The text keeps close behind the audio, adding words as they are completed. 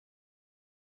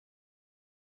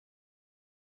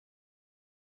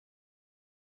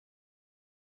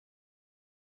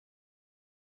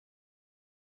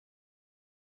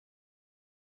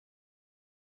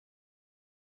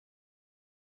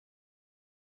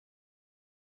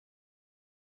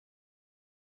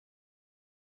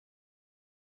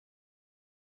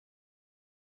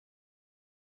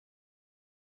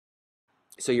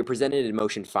So you're presented in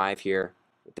motion 5 here.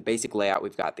 With the basic layout,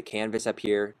 we've got the canvas up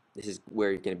here. This is where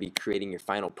you're going to be creating your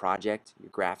final project, your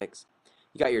graphics.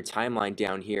 You got your timeline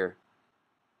down here.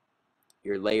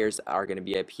 Your layers are going to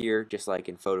be up here, just like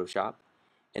in Photoshop.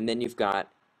 And then you've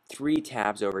got 3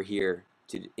 tabs over here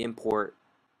to import,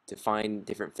 to find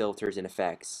different filters and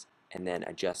effects, and then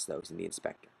adjust those in the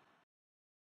inspector.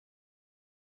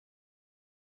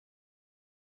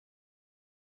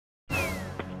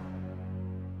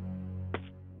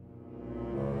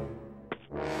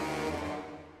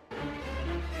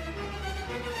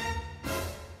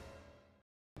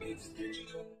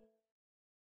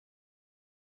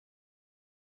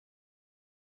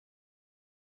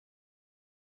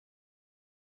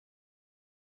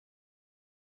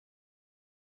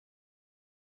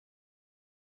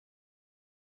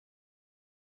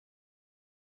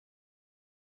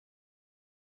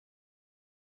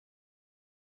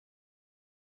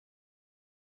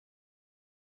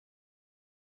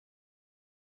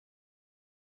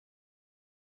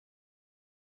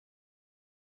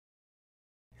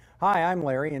 Hi, I'm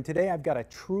Larry, and today I've got a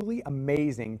truly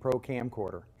amazing pro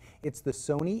camcorder. It's the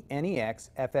Sony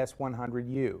NEX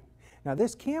FS100U. Now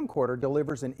this camcorder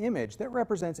delivers an image that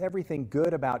represents everything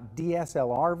good about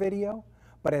DSLR video,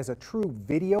 but as a true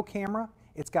video camera,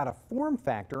 it's got a form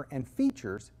factor and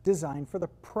features designed for the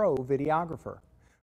pro videographer.